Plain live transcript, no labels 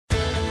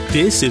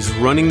This is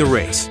Running the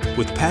Race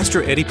with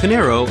Pastor Eddie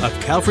Pinero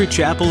of Calvary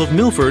Chapel of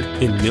Milford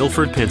in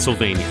Milford,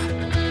 Pennsylvania.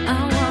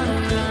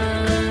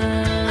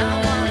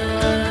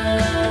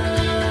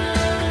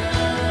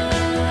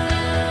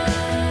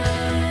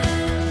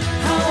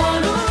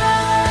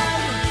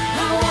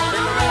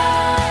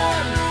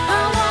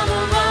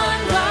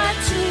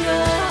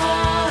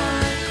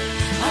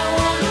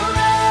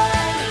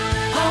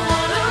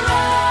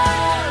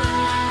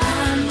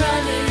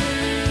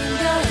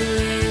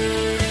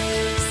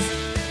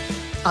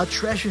 Our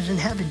treasures in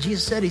heaven.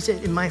 Jesus said, he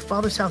said, in my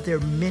Father's house there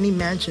are many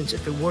mansions.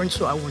 If it weren't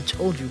so, I wouldn't have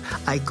told you.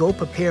 I go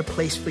prepare a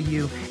place for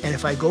you. And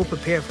if I go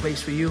prepare a place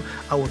for you,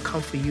 I will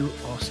come for you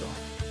also.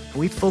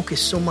 We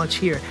focus so much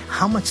here.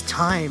 How much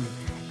time,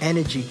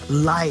 energy,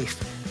 life,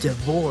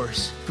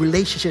 divorce,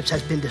 relationships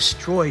has been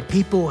destroyed.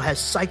 People has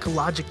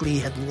psychologically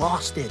had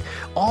lost it.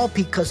 All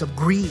because of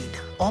greed.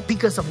 All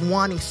because of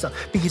wanting stuff.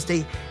 Because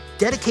they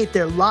dedicate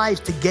their lives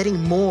to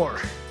getting more.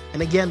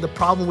 And again, the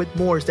problem with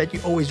more is that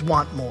you always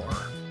want more.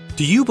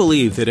 Do you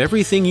believe that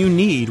everything you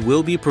need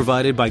will be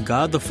provided by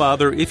God the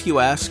Father if you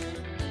ask?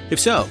 If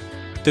so,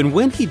 then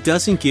when He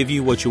doesn't give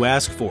you what you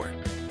ask for,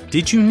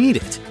 did you need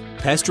it?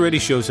 Pastor Eddie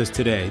shows us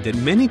today that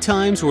many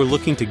times we're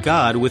looking to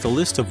God with a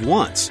list of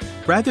wants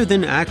rather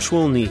than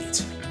actual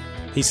needs.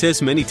 He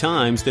says many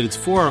times that it's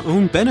for our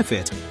own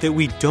benefit that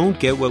we don't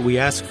get what we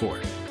ask for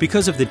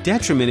because of the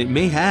detriment it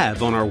may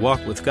have on our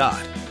walk with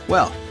God.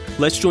 Well,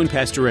 let's join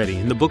Pastor Eddie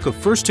in the book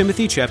of 1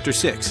 Timothy chapter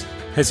 6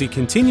 as he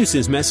continues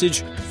his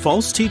message,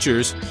 False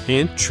Teachers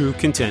and True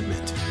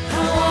Contentment.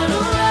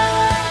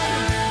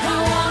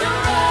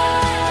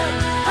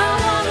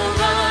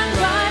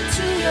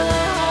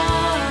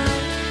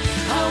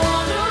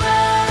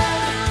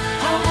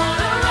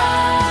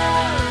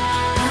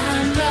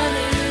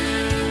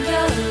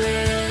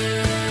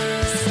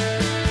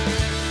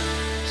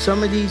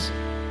 Some of these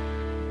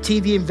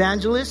TV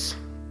evangelists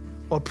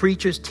or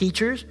preachers,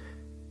 teachers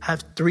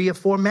have 3 or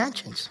 4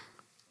 mansions.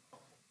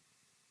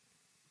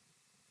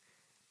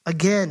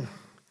 Again,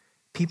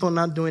 people are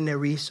not doing their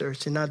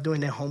research. They're not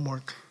doing their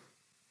homework.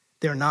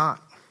 They're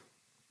not.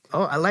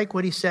 Oh, I like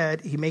what he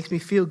said. He makes me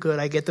feel good.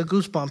 I get the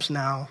goosebumps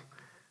now.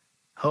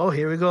 Oh,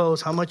 here it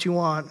goes. How much you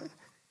want?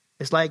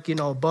 It's like,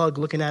 a bug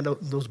looking at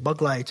those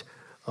bug lights.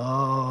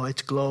 Oh,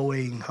 it's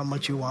glowing. How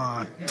much you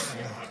want?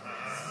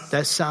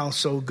 That sounds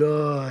so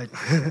good.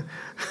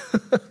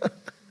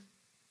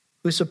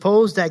 We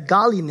suppose that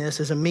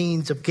godliness is a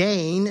means of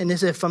gain. And he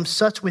said, from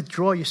such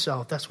withdraw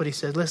yourself. That's what he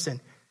said.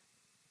 Listen.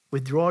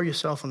 Withdraw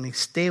yourself from me.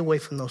 Stay away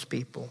from those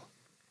people.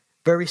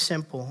 Very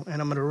simple.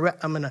 And I'm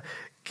going to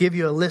give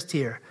you a list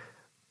here.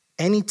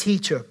 Any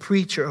teacher,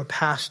 preacher, or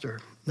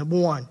pastor, number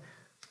 1,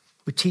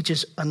 who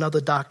teaches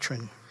another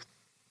doctrine,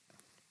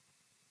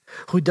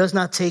 who does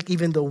not take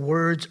even the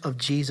words of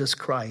Jesus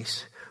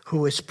Christ,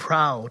 who is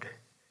proud,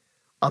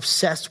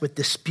 obsessed with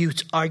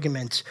disputes,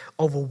 arguments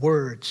over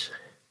words,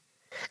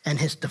 and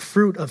the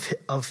fruit of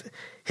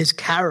his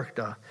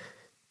character,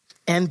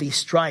 envy,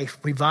 strife,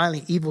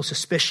 reviling, evil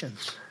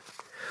suspicions,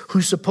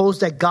 who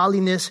suppose that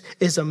godliness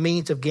is a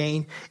means of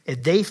gain.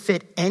 If they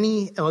fit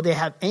any, or they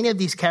have any of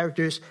these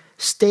characters,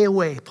 stay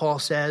away, Paul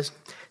says.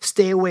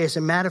 Stay away. As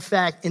a matter of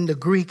fact, in the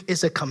Greek,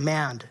 it's a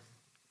command.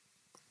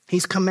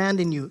 He's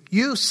commanding you.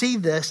 You see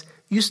this,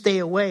 you stay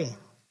away.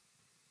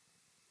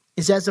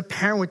 It's as a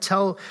parent would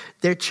tell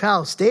their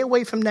child, stay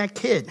away from that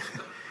kid.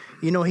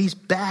 He's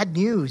bad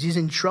news. He's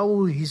in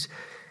trouble. He's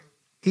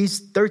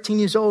 13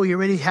 years old. He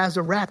already has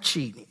a rap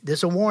sheet.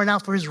 There's a warrant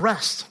out for his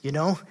arrest,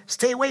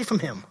 Stay away from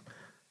him.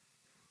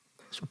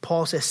 So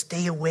Paul says,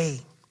 stay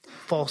away,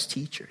 false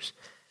teachers.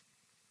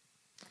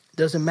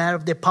 Doesn't matter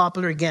if they're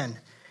popular. Again,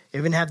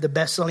 even have the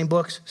best-selling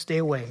books, stay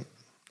away.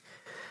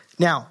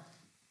 Now,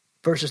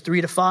 verses 3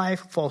 to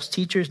 5, false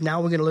teachers.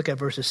 Now we're going to look at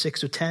verses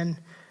 6 to 10,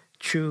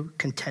 true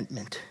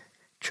contentment.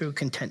 True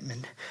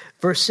contentment.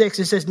 Verse 6,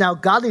 it says, now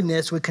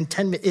godliness with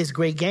contentment is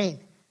great gain.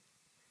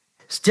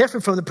 It's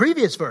different from the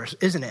previous verse,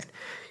 isn't it?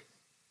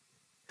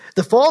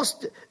 The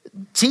false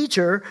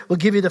teacher will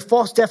give you the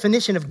false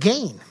definition of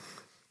gain.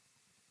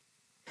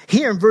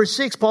 Here in verse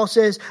 6, Paul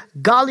says,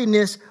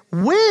 godliness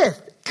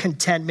with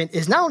contentment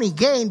is not only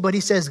gain, but he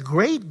says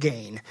great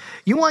gain.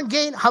 You want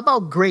gain? How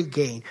about great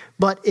gain?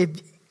 But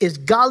it is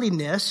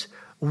godliness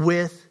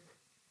with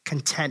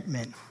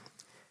contentment.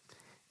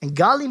 And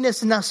godliness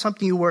is not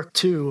something you work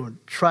to or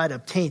try to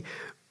obtain.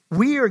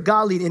 We are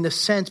godly in a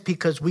sense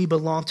because we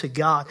belong to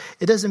God.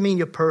 It doesn't mean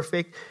you're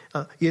perfect.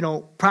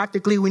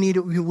 Practically we need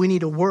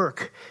to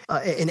work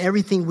in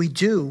everything we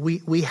do.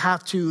 We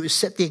have to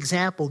set the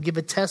example, give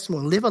a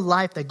testimony, live a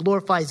life that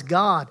glorifies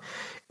God.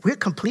 We're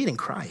complete in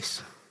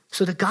Christ.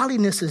 So the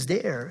godliness is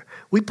there.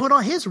 We put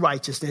on his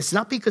righteousness,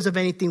 not because of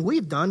anything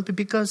we've done, but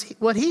because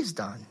what he's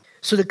done.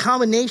 So the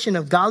combination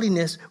of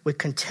godliness with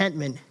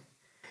contentment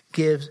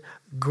gives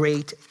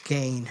great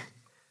gain.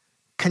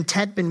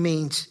 Contentment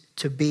means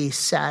to be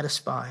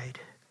satisfied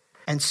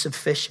and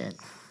sufficient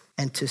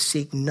and to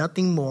seek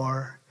nothing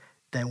more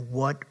than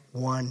what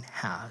one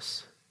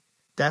has.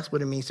 That's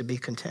what it means to be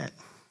content.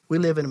 We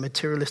live in a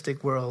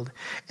materialistic world.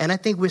 And I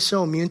think we're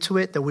so immune to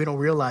it that we don't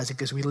realize it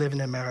because we live in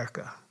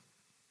America.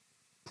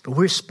 But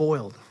we're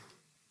spoiled.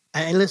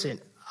 And listen,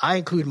 I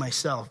include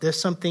myself. There's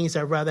some things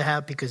I'd rather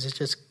have because it's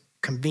just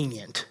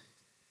convenient.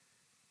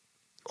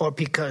 Or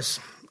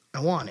because I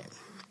want it.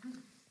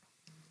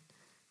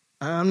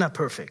 I'm not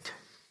perfect.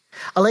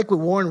 I like what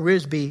Warren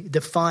Wiersbe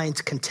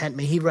defines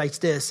contentment. He writes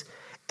this: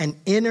 an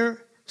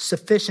inner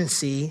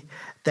sufficiency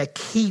that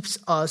keeps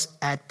us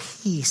at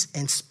peace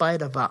in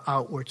spite of our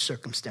outward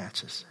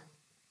circumstances.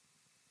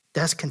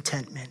 That's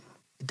contentment.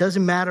 It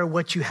doesn't matter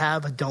what you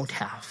have or don't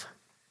have.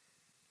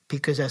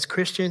 Because as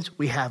Christians,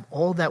 we have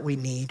all that we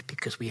need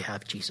because we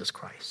have Jesus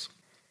Christ.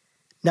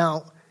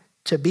 Now,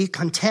 to be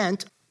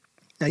content,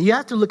 now you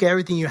have to look at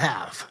everything you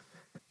have.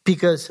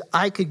 Because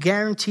I could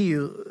guarantee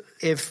you,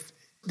 if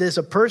there's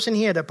a person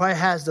here that probably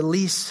has the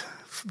least,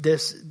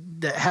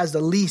 that has the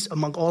least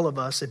among all of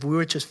us, if we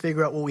were to just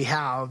figure out what we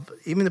have,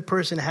 even the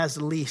person that has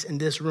the least in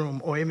this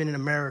room or even in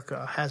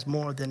America has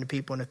more than the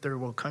people in a third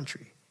world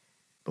country.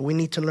 But we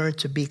need to learn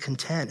to be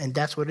content, and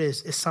that's what it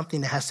is. It's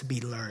something that has to be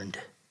learned.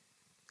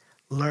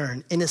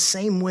 Learn. In the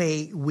same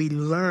way we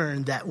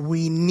learn that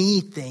we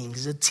need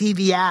things, the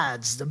TV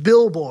ads, the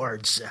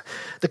billboards,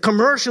 the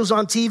commercials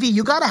on TV,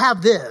 you got to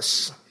have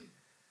this.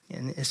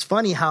 And it's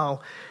funny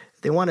how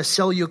they want to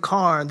sell you a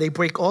car and they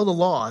break all the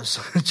laws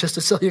just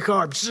to sell you a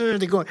car. They're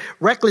going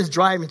reckless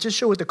driving, just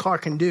show what the car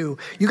can do.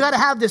 You got to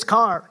have this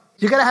car.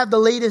 You got to have the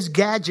latest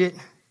gadget.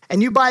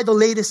 And you buy the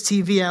latest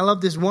TV. And I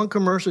love this one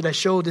commercial that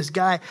showed this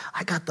guy,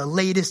 I got the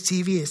latest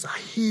TV. It's a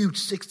huge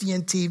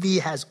 60-inch TV.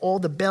 It has all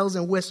the bells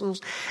and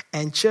whistles.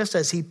 And just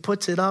as he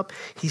puts it up,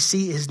 he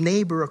sees his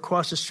neighbor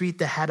across the street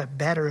that had a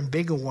better and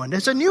bigger one.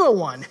 There's a newer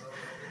one.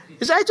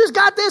 He said, I just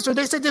got this. Or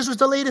they said this was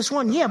the latest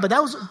one. Yeah, but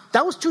that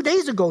was 2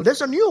 days ago.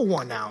 There's a newer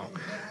one now.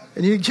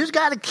 And you just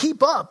got to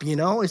keep up, you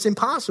know. It's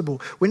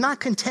impossible. We're not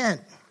content.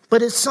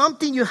 But it's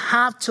something you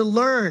have to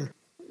learn.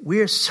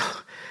 We're so,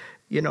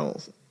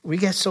 we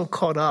get so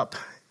caught up.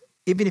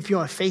 Even if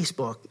you're on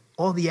Facebook,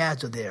 all the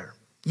ads are there.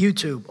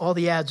 YouTube, all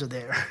the ads are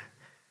there.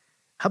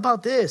 How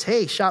about this?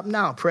 Hey, shop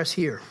now, press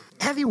here.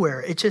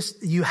 Everywhere. It's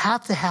just, you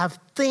have to have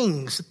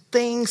things.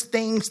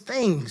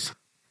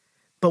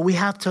 But we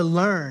have to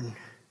learn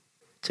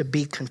to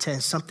be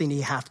content. Something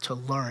you have to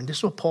learn. This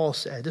is what Paul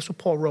said. This is what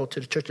Paul wrote to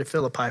the church of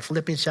Philippi.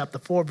 Philippians chapter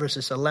 4,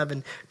 verses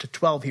 11 to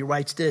 12. He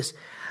writes this: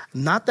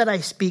 not that I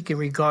speak in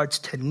regards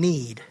to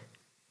need,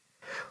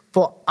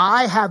 for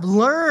I have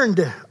learned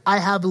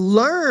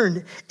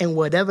in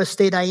whatever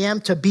state I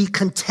am to be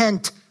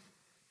content.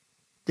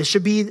 This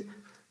should be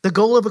the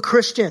goal of a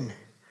Christian.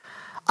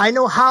 I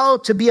know how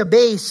to be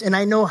abased and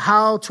I know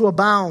how to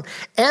abound.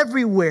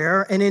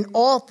 Everywhere and in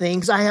all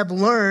things I have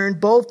learned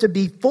both to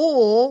be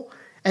full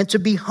and to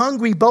be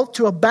hungry, both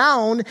to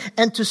abound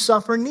and to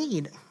suffer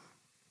need.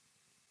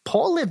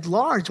 Paul lived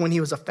large when he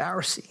was a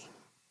Pharisee.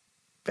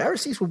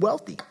 Pharisees were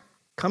wealthy.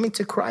 Coming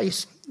to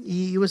Christ,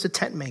 he was a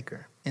tent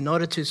maker in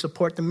order to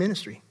support the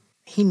ministry.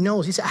 He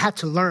knows, he said, I had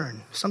to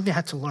learn. Something I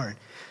had to learn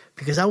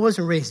because I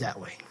wasn't raised that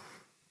way.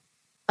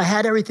 I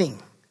had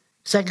everything.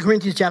 2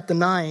 Corinthians chapter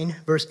 9,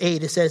 verse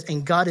 8, it says,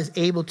 and God is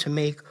able to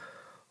make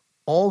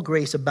all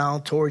grace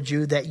abound towards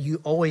you, that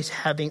you always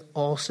having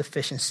all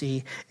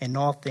sufficiency in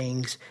all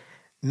things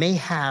may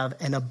have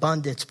an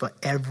abundance for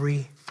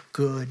every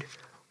good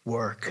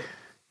work.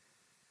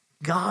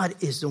 God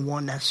is the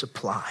one that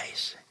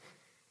supplies.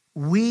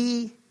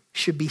 We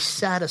should be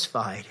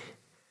satisfied.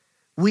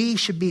 We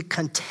should be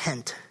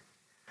content.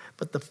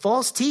 But the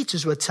false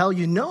teachers will tell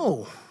you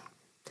no.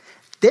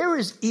 There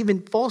is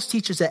even false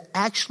teachers that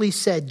actually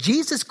said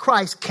Jesus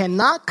Christ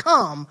cannot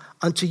come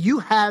until you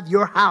have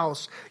your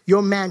house,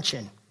 your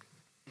mansion,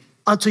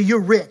 until you're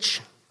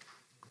rich.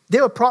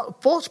 There are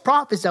false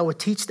prophets that would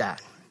teach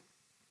that.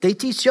 They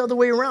teach the other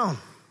way around.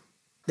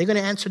 They're going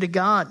to answer to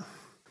God.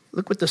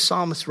 Look what the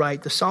psalmist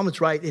writes. The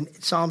psalmist writes in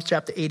Psalms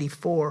chapter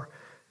 84,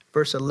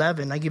 verse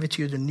 11. I give it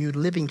to you, the New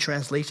Living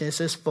Translation. It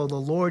says, for the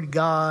Lord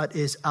God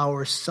is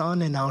our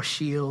sun and our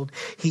shield.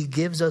 He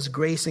gives us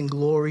grace and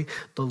glory.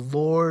 The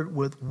Lord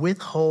will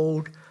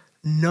withhold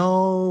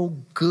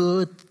no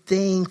good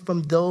thing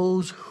from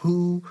those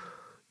who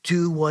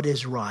do what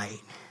is right.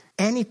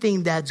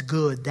 Anything that's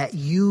good that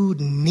you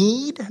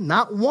need,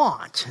 not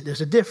want.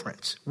 There's a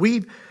difference.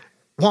 We've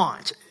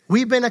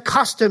been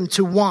accustomed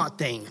to want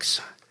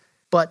things.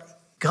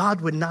 But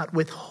God would not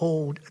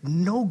withhold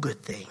no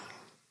good thing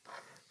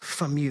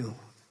from you.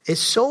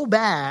 It's so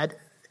bad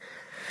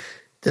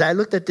that I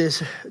looked at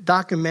this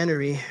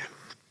documentary. I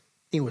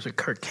think it was a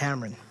Kirk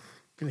Cameron.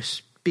 He was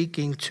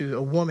speaking to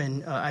a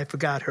woman. I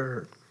forgot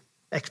her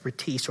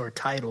expertise or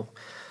title.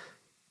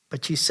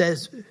 But she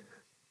says,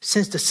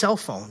 since the cell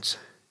phones,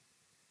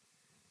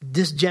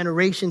 this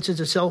generation, since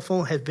the cell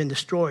phone has been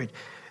destroyed,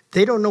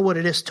 they don't know what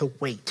it is to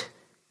wait.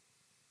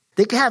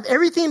 They can have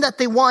everything that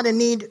they want and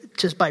need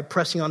just by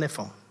pressing on their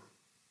phone.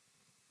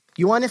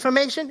 You want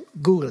information?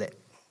 Google it.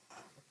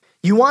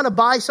 You want to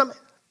buy something?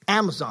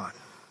 Amazon.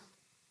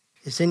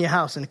 It's in your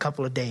house in a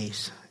couple of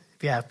days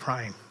if you have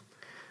Prime,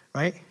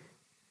 right?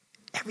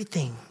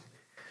 Everything.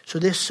 So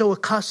they're so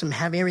accustomed to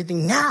having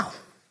everything now.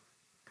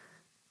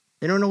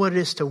 They don't know what it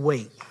is to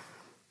wait.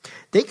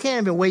 They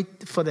can't even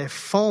wait for their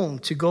phone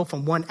to go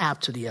from one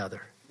app to the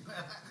other.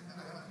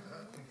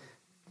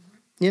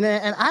 And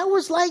I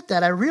was like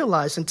that. I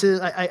realized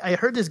until I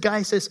heard this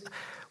guy says,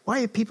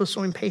 why are people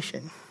so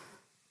impatient?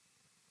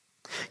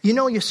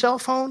 Your cell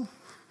phone,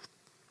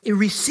 it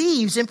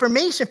receives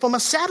information from a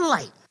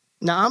satellite.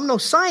 Now, I'm no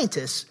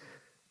scientist,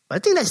 but I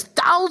think that's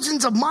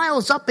thousands of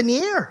miles up in the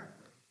air.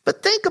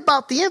 But think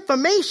about the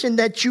information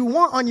that you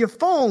want on your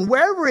phone,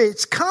 wherever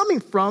it's coming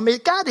from,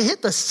 it got to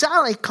hit the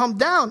satellite, come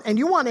down, and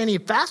you want any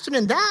faster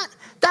than that?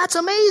 That's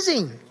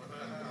amazing.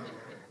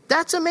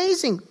 That's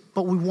amazing.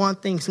 But we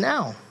want things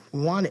now.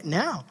 We want it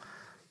now.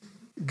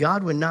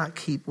 God would not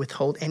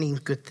withhold any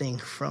good thing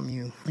from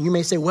you. You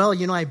may say, well,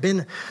 I've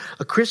been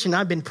a Christian.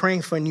 I've been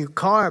praying for a new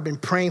car. I've been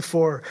praying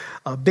for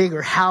a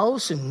bigger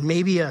house and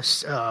maybe a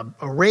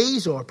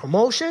raise or a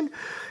promotion.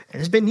 And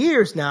it's been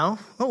years now.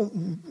 Oh,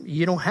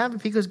 you don't have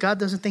it because God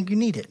doesn't think you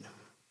need it.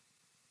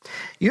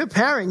 You're a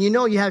parent.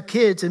 You have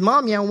kids. And,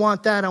 Mommy, I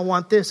want that. I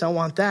want this. I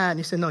want that. And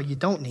you say, no, you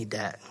don't need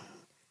that.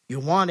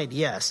 You want it,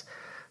 yes.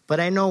 But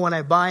I know when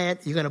I buy it,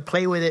 you're going to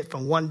play with it for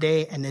one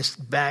day and it's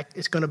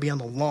going to be on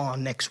the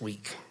lawn next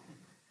week.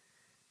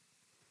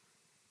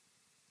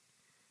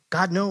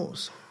 God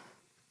knows.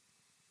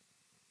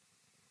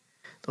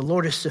 The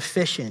Lord is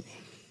sufficient.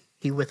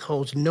 He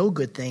withholds no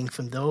good thing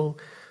from those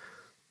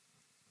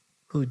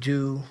who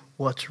do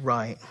what's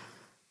right.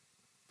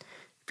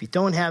 If you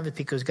don't have it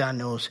because God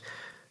knows,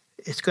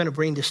 it's going to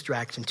bring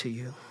distraction to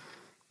you.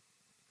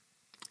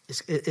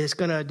 It's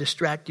going to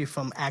distract you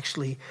from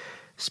actually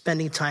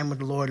spending time with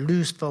the Lord,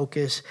 lose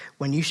focus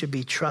when you should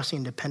be trusting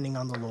and depending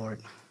on the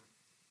Lord.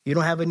 You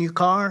don't have a new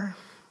car?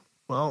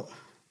 Well,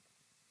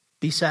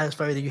 be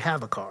satisfied that you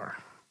have a car.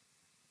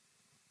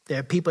 There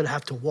are people that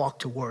have to walk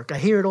to work. I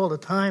hear it all the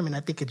time, and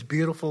I think it's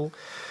beautiful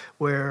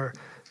where,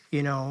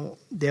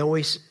 they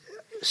always,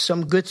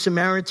 some good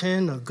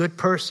Samaritan, a good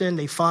person,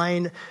 they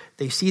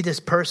see this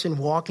person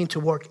walking to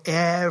work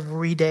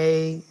every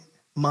day,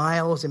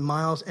 miles and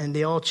miles, and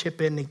they all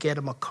chip in to get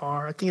them a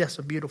car. I think that's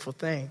a beautiful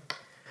thing.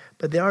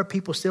 But there are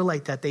people still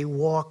like that. They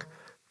walk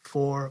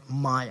for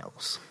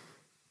miles.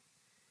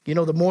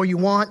 The more you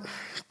want,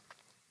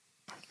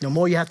 the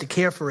more you have to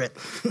care for it.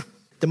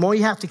 The more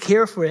you have to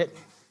care for it,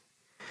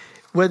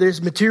 whether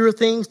it's material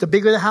things, the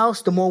bigger the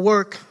house, the more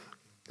work.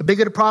 The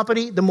bigger the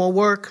property, the more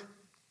work.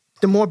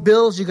 The more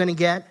bills you're going to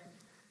get.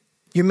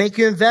 You make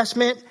your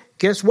investment,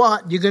 guess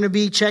what? You're going to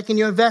be checking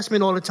your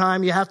investment all the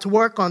time. You have to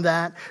work on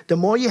that. The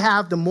more you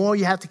have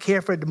to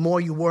care for it, the more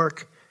you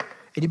work.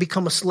 And you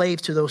become a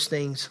slave to those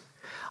things.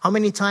 How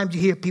many times do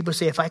you hear people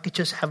say, if I could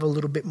just have a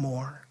little bit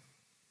more?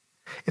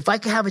 If I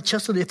could have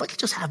just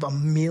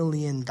 $1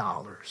 million.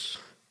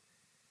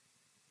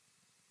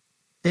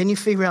 Then you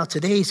figure out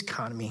today's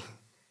economy.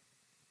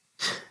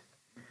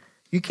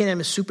 You can't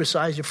even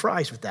supersize your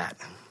fries with that.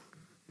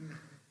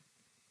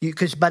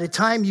 Because by the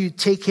time you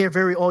take care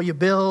of all your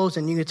bills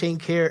and you're taking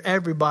care of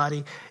everybody,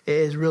 it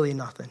is really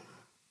nothing.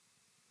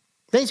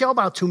 Then you say, how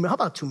about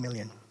 $2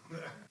 million?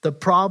 The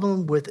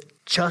problem with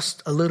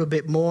just a little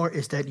bit more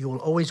is that you will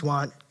always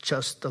want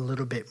just a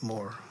little bit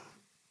more.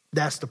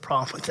 That's the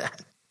problem with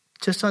that.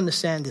 Just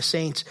understand the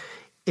saints,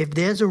 if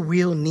there's a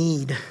real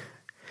need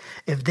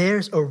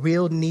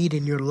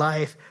in your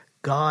life,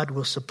 God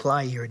will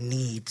supply your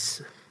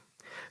needs.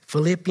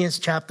 Philippians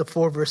chapter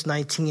 4, verse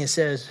 19, it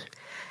says,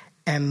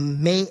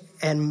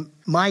 and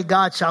my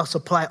God shall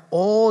supply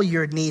all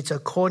your needs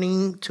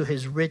according to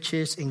his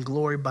riches in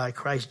glory by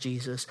Christ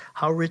Jesus.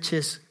 How rich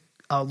is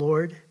our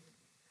Lord?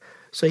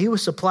 So he will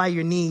supply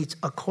your needs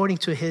according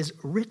to his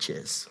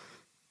riches.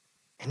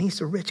 And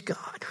he's a rich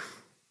God.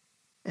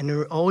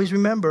 And always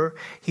remember,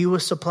 he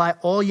will supply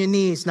all your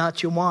needs,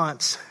 not your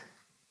wants.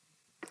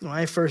 When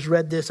I first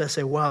read this, I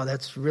said, wow,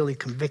 that's really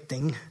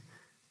convicting.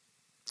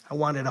 I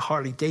wanted a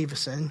Harley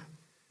Davidson,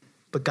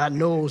 but God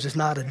knows it's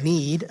not a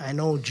need. I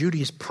know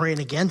Judy is praying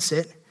against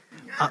it.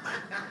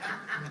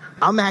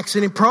 I'm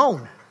accident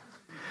prone.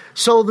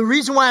 So the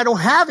reason why I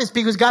don't have it is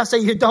because God said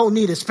you don't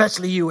need it,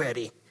 especially you,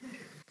 Eddie.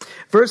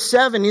 Verse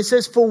 7, it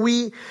says, for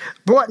we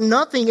brought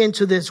nothing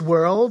into this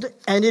world,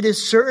 and it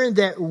is certain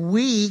that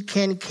we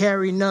can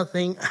carry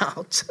nothing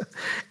out.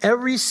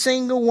 Every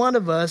single one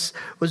of us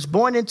was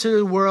born into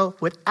the world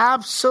with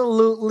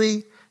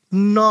absolutely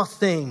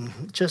nothing.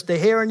 Just a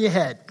hair on your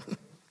head.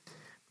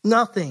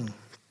 Nothing.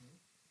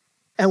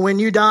 And when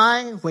you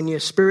die, when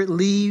your spirit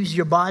leaves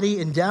your body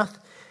in death,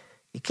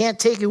 you can't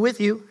take it with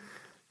you.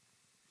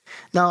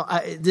 Now,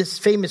 this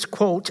famous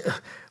quote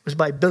was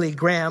by Billy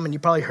Graham, and you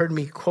probably heard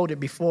me quote it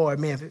before. I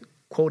may have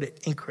quoted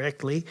it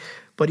incorrectly.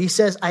 But he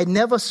says, I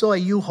never saw a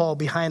U-Haul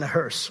behind a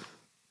hearse.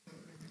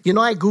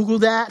 I Googled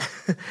that.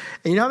 And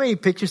you know how many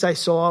pictures I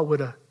saw with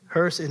a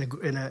hearse in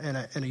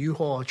a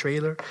U-Haul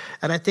trailer?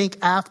 And I think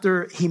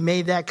after he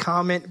made that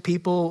comment,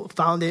 people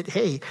found it,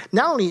 hey,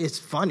 not only it's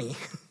funny,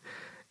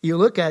 you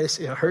look at it,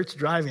 a hearse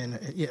driving,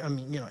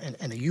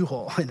 in a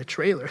U-Haul, in a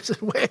trailer.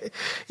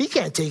 He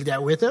can't take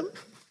that with him.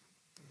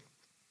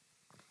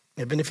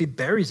 Even if he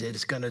buries it,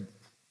 it's going to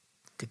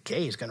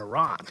decay, it's going to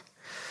rot.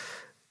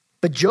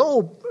 But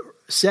Job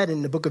said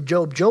in the book of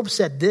Job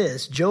said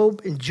this,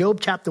 in Job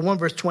chapter 1,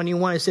 verse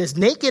 21, it says,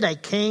 naked I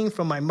came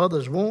from my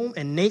mother's womb,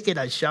 and naked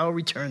I shall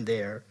return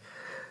there.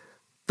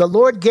 The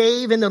Lord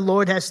gave, and the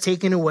Lord has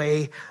taken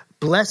away.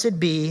 Blessed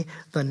be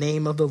the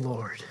name of the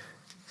Lord.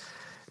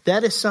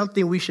 That is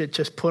something we should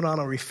just put on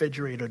a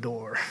refrigerator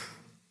door.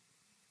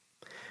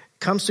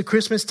 Comes to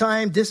Christmas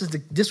time, this was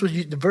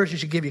the verse you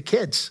should give your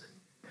kids.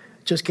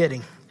 Just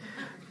kidding.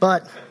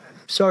 But,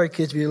 sorry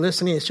kids, if you're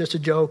listening, it's just a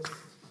joke.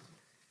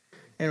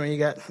 Anyway, you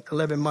got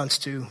 11 months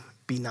to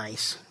be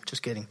nice.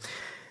 Just kidding.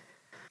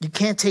 You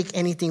can't take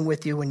anything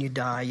with you when you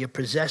die. Your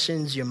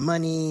possessions, your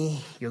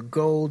money, your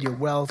gold, your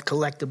wealth,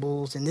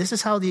 collectibles. And this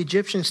is how the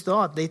Egyptians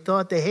thought. They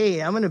thought that,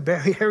 hey, I'm going to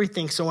bury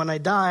everything so when I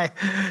die,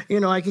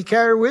 I can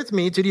carry it with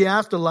me to the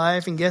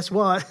afterlife. And guess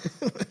what?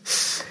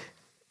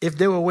 If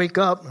they will wake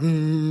up,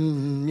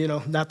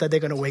 not that they're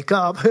going to wake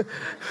up.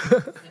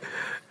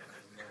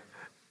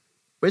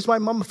 Where's my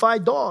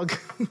mummified dog?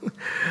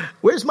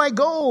 Where's my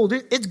gold?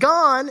 It's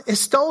gone.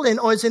 It's stolen,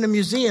 or it's in a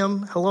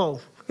museum.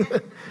 Hello.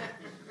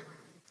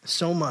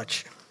 So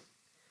much.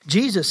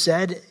 Jesus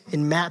said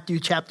in Matthew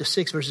chapter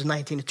 6, verses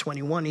 19 to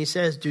 21, he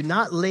says, do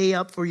not lay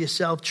up for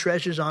yourself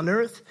treasures on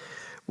earth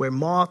where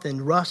moth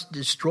and rust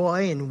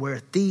destroy and where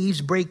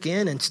thieves break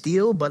in and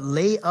steal, but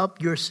lay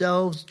up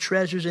yourselves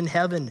treasures in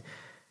heaven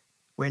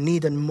where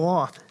neither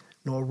moth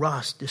nor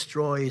rust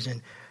destroys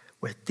and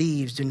where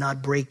thieves do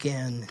not break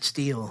in and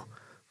steal.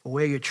 For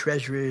where your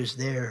treasure is,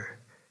 there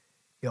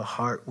your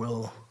heart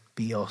will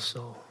be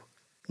also.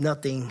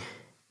 Nothing,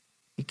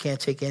 you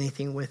can't take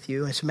anything with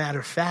you. As a matter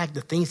of fact,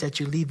 the things that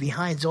you leave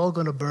behind, it's all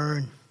going to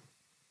burn.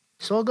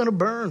 It's all going to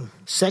burn.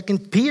 2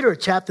 Peter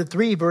chapter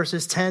 3,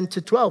 verses 10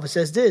 to 12, it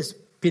says this.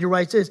 Peter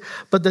writes this,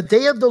 but the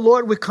day of the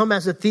Lord will come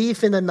as a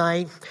thief in the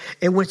night,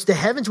 in which the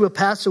heavens will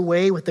pass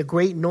away with a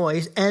great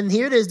noise. And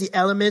here it is, the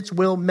elements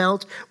will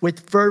melt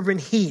with fervent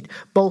heat.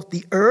 Both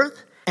the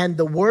earth and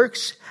the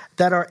works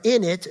that are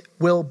in it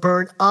will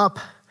burn up.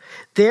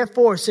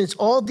 Therefore, since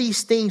all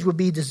these things will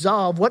be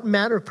dissolved, what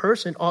manner of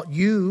person ought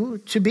you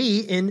to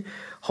be in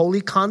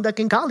holy conduct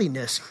and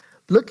godliness,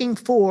 looking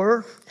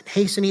for and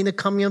hastening the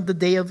coming of the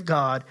day of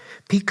God,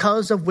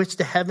 because of which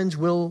the heavens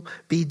will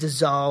be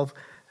dissolved,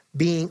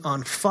 being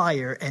on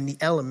fire, and the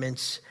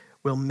elements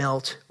will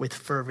melt with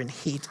fervent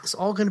heat. It's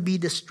all going to be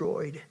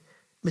destroyed.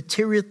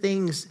 Material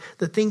things,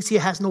 the things here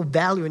has no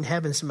value in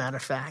heaven, as a matter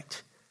of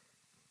fact.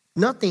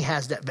 Nothing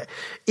has that value.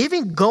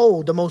 Even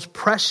gold, the most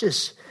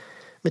precious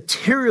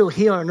material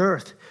here on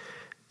earth,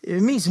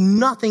 it means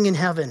nothing in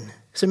heaven.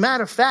 As a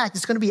matter of fact,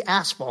 it's going to be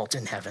asphalt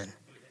in heaven.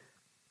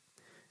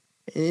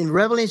 In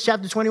Revelation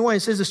chapter 21, it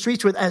says the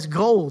streets were as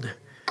gold.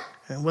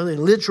 And whether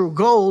literal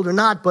gold or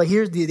not, but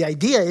here's the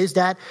idea is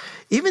that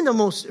even the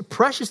most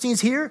precious things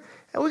here,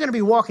 we're going to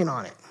be walking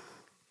on it.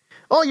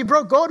 Oh, you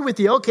brought gold with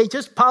you. Okay,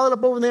 just pile it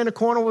up over there in the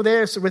corner over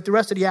there with the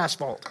rest of the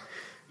asphalt.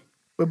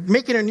 We're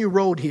making a new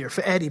road here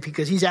for Eddie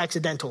because he's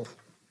accidental.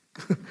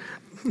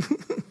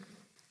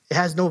 It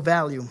has no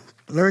value.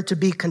 Learn to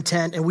be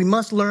content. And we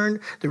must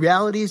learn the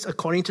realities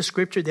according to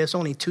Scripture. There's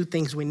only two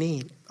things we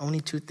need. Only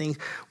two things.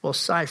 Well,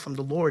 aside from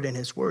the Lord and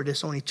His Word,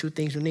 there's only two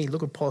things we need.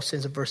 Look what Paul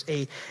says in verse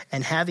 8.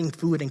 And having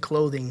food and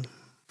clothing,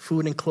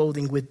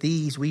 with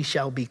these we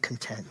shall be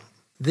content.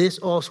 This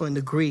also in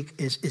the Greek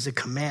is a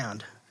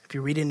command. If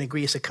you read it in the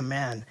Greek, it's a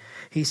command.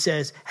 He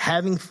says,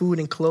 having food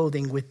and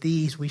clothing, with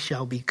these we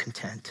shall be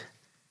content.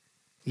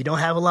 You don't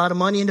have a lot of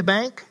money in the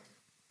bank?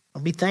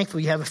 Well, be thankful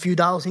you have a few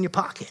dollars in your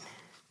pocket.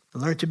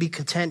 Learn to be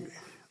content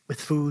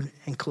with food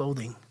and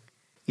clothing.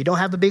 You don't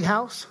have a big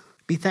house?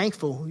 Be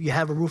thankful you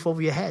have a roof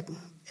over your head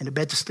and a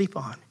bed to sleep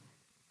on.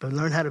 But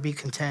learn how to be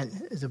content,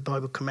 as the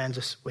Bible commands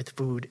us, with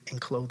food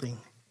and clothing.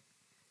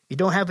 You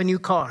don't have a new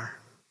car?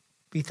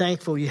 Be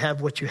thankful you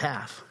have what you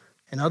have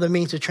and other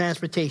means of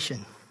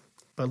transportation.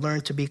 But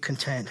learn to be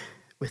content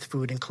with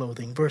food and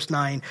clothing. Verse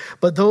 9,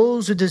 but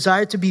those who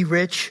desire to be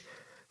rich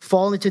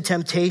fall into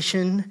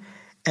temptation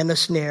and a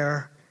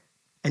snare,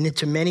 and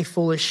into many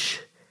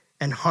foolish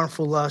and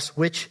harmful lusts,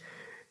 which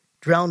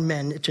drown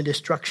men into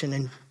destruction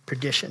and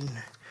perdition.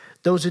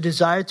 Those who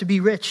desire to be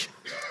rich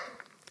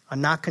are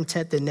not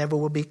content. They never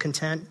will be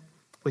content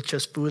with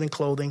just food and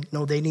clothing.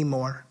 No, they need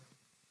more.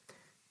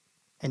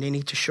 And they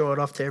need to show it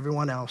off to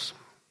everyone else.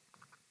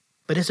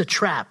 But it's a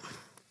trap.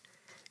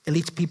 It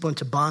leads people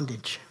into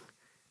bondage.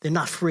 They're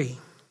not free.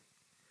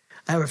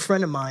 I have a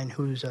friend of mine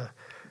who's a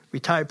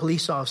retired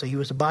police officer. He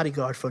was a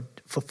bodyguard for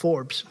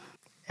Forbes.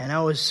 And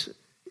I was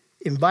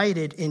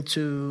invited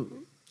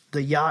into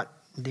the yacht.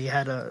 They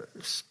had a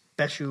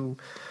special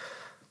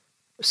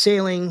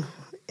sailing,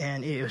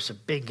 and it was a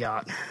big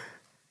yacht.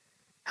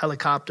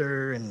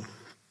 Helicopter and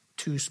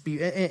two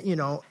speed,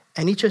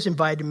 and he just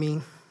invited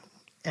me.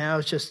 And I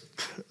was just,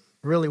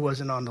 really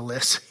wasn't on the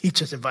list. He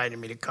just invited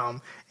me to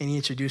come, and he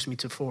introduced me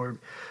to Ford.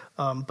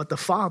 But the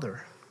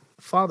father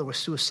was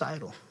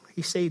suicidal.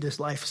 He saved his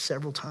life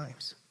several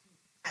times.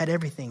 Had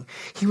everything.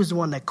 He was the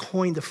one that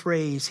coined the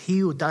phrase, he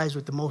who dies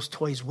with the most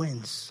toys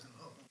wins.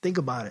 Think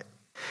about it.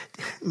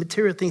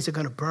 Material things are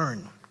going to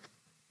burn.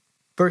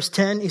 Verse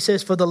 10, he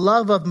says, for the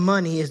love of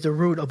money is the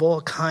root of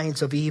all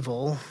kinds of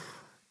evil,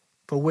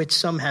 for which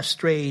some have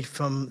strayed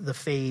from the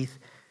faith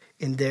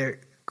in their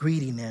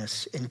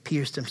greediness and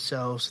pierced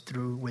themselves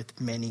through with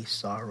many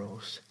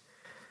sorrows.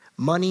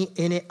 Money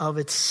in it of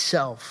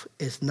itself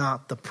is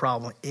not the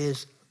problem, it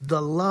is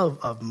the love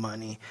of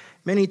money.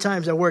 Many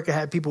times at work I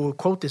had people who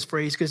quote this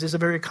phrase because it's a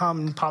very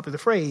common, popular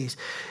phrase.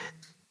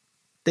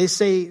 They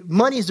say,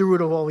 money is the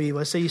root of all evil.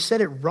 I say, you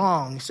said it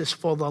wrong. It says,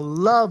 for the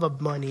love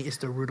of money is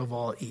the root of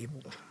all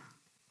evil.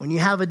 When you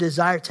have a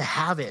desire to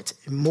have it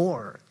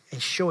more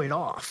and show it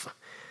off,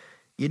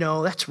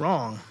 that's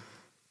wrong.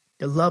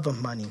 The love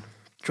of money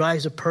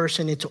drives a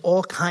person into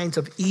all kinds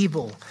of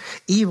evil.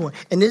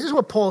 And this is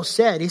what Paul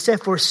said. He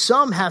said, for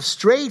some have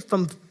strayed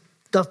from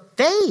the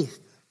faith.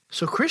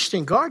 So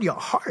Christian, guard your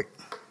heart.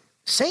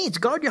 Saints,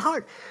 guard your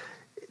heart.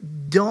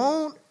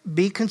 Don't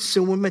be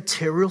consumed with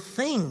material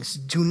things.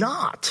 Do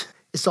not.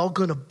 It's all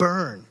going to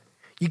burn.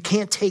 You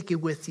can't take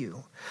it with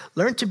you.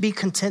 Learn to be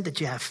content that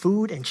you have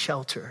food and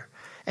shelter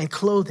and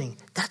clothing.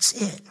 That's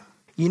it.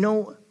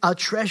 Our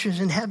treasures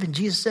in heaven.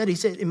 Jesus said, he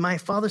said, in my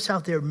Father's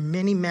house, there are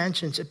many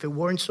mansions. If it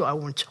weren't so, I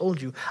wouldn't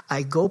told you.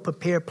 I go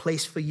prepare a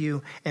place for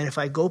you. And if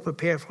I go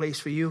prepare a place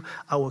for you,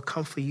 I will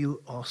come for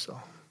you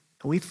also.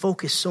 And we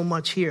focus so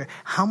much here.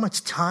 How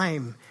much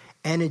time,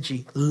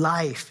 energy,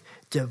 life,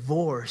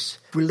 divorce,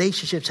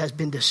 relationships has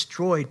been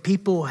destroyed.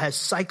 People have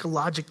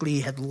psychologically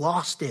had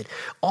lost it.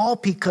 All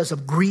because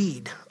of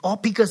greed. All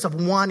because of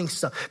wanting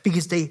stuff.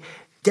 Because they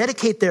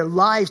dedicate their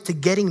lives to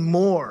getting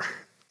more.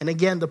 And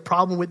again, the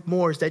problem with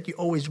more is that you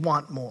always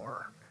want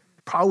more.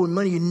 The problem with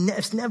money,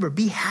 it's never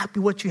be happy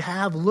what you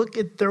have. Look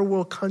at third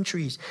world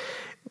countries.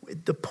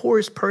 The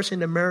poorest person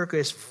in America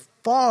is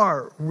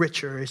far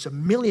richer, is a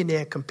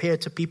millionaire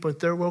compared to people in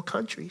third world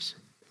countries.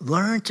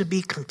 Learn to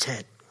be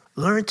content.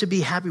 Learn to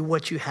be happy with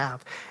what you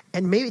have.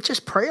 And maybe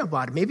just pray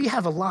about it. Maybe you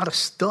have a lot of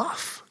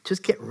stuff.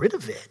 Just get rid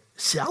of it.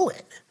 Sell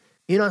it.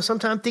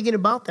 Sometimes I'm thinking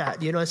about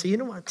that. I say,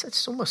 what? That's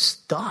so much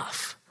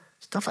stuff.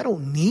 Stuff I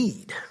don't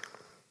need.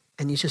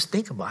 And you just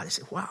think about it.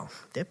 Say, wow,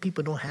 that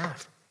people don't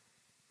have.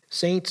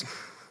 Saints,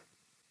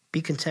 be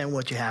content with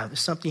what you have.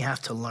 It's something you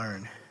have to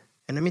learn.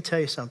 And let me tell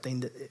you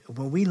something.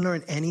 When we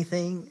learn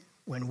anything,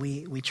 when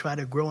we try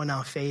to grow in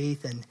our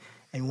faith and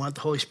want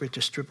the Holy Spirit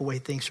to strip away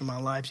things from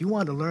our lives, you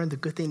want to learn, the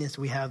good thing is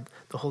we have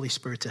the Holy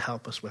Spirit to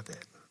help us with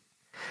it.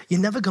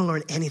 You're never going to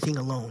learn anything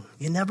alone.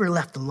 You're never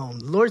left alone.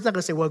 The Lord's not going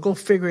to say, well, go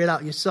figure it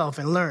out yourself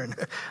and learn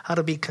how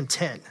to be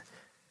content.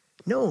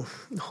 No,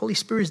 the Holy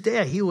Spirit is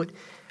there. He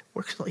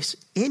works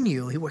in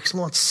you. He works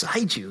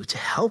alongside you to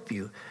help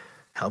you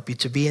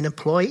to be an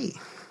employee,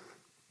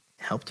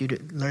 help you to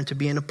learn to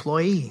be an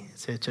employee,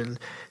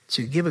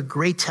 to give a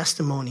great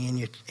testimony in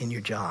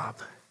your job,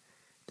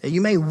 that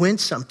you may win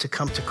some to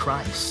come to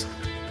Christ.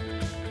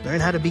 Learn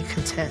how to be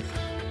content.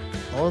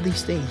 All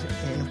these things,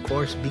 and of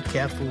course, be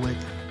careful with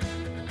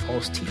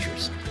false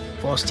teachers.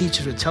 False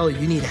teachers will tell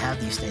you need to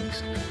have these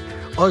things,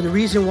 or the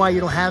reason why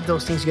you don't have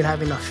those things, you don't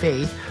have enough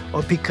faith,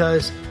 or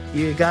because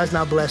God's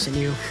not blessing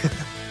you.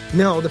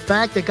 No, the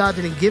fact that God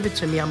didn't give it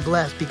to me, I'm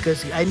blessed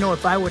because I know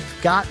if I would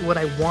have got what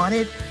I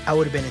wanted, I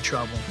would have been in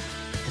trouble.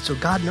 And so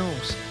God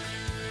knows.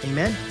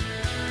 Amen?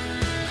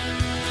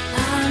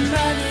 I'm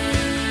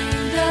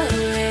running the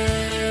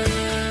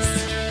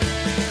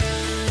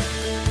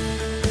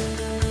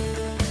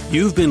race.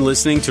 You've been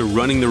listening to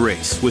Running the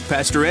Race with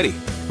Pastor Eddie.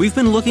 We've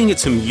been looking at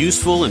some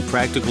useful and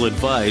practical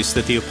advice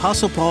that the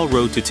Apostle Paul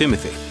wrote to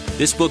Timothy.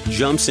 This book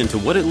jumps into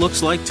what it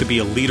looks like to be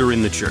a leader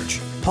in the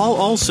church. Paul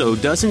also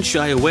doesn't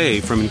shy away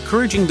from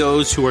encouraging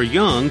those who are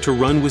young to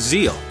run with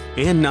zeal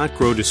and not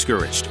grow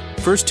discouraged.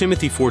 1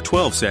 Timothy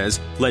 4:12 says,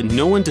 "Let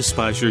no one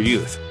despise your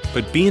youth,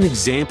 but be an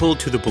example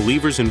to the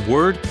believers in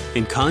word,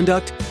 in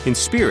conduct, in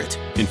spirit,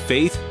 in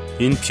faith,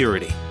 in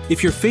purity."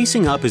 If you're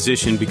facing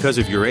opposition because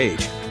of your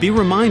age, be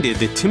reminded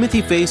that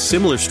Timothy faced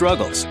similar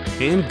struggles,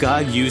 and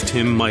God used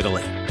him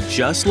mightily,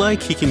 just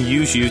like he can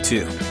use you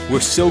too. We're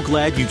so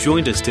glad you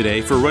joined us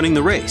today for Running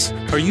the Race.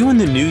 Are you in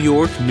the New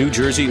York, New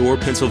Jersey, or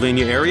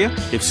Pennsylvania area?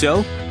 If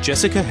so,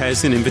 Jessica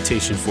has an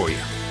invitation for you.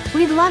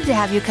 We'd love to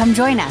have you come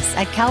join us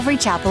at Calvary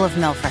Chapel of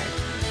Milford.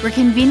 We're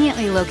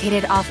conveniently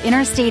located off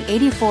Interstate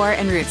 84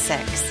 and Route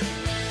 6.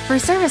 For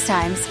service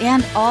times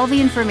and all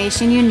the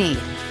information you need,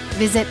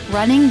 visit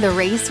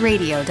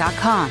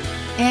runningtheraceradio.com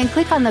and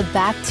click on the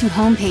Back to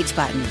Homepage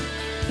button.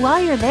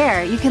 While you're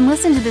there, you can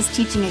listen to this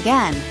teaching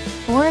again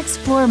or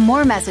explore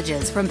more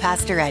messages from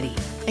Pastor Eddie.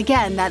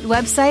 Again, that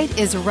website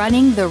is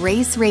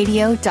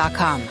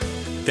runningtheraceradio.com.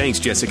 Thanks,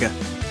 Jessica.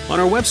 On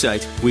our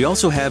website, we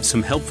also have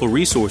some helpful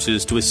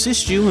resources to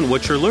assist you in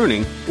what you're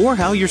learning or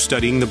how you're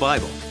studying the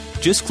Bible.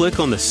 Just click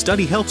on the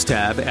Study Helps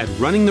tab at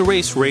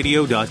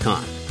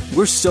runningtheraceradio.com.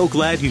 We're so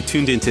glad you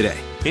tuned in today,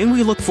 and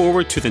we look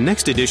forward to the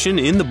next edition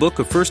in the book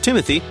of 1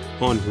 Timothy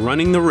on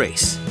Running the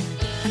Race.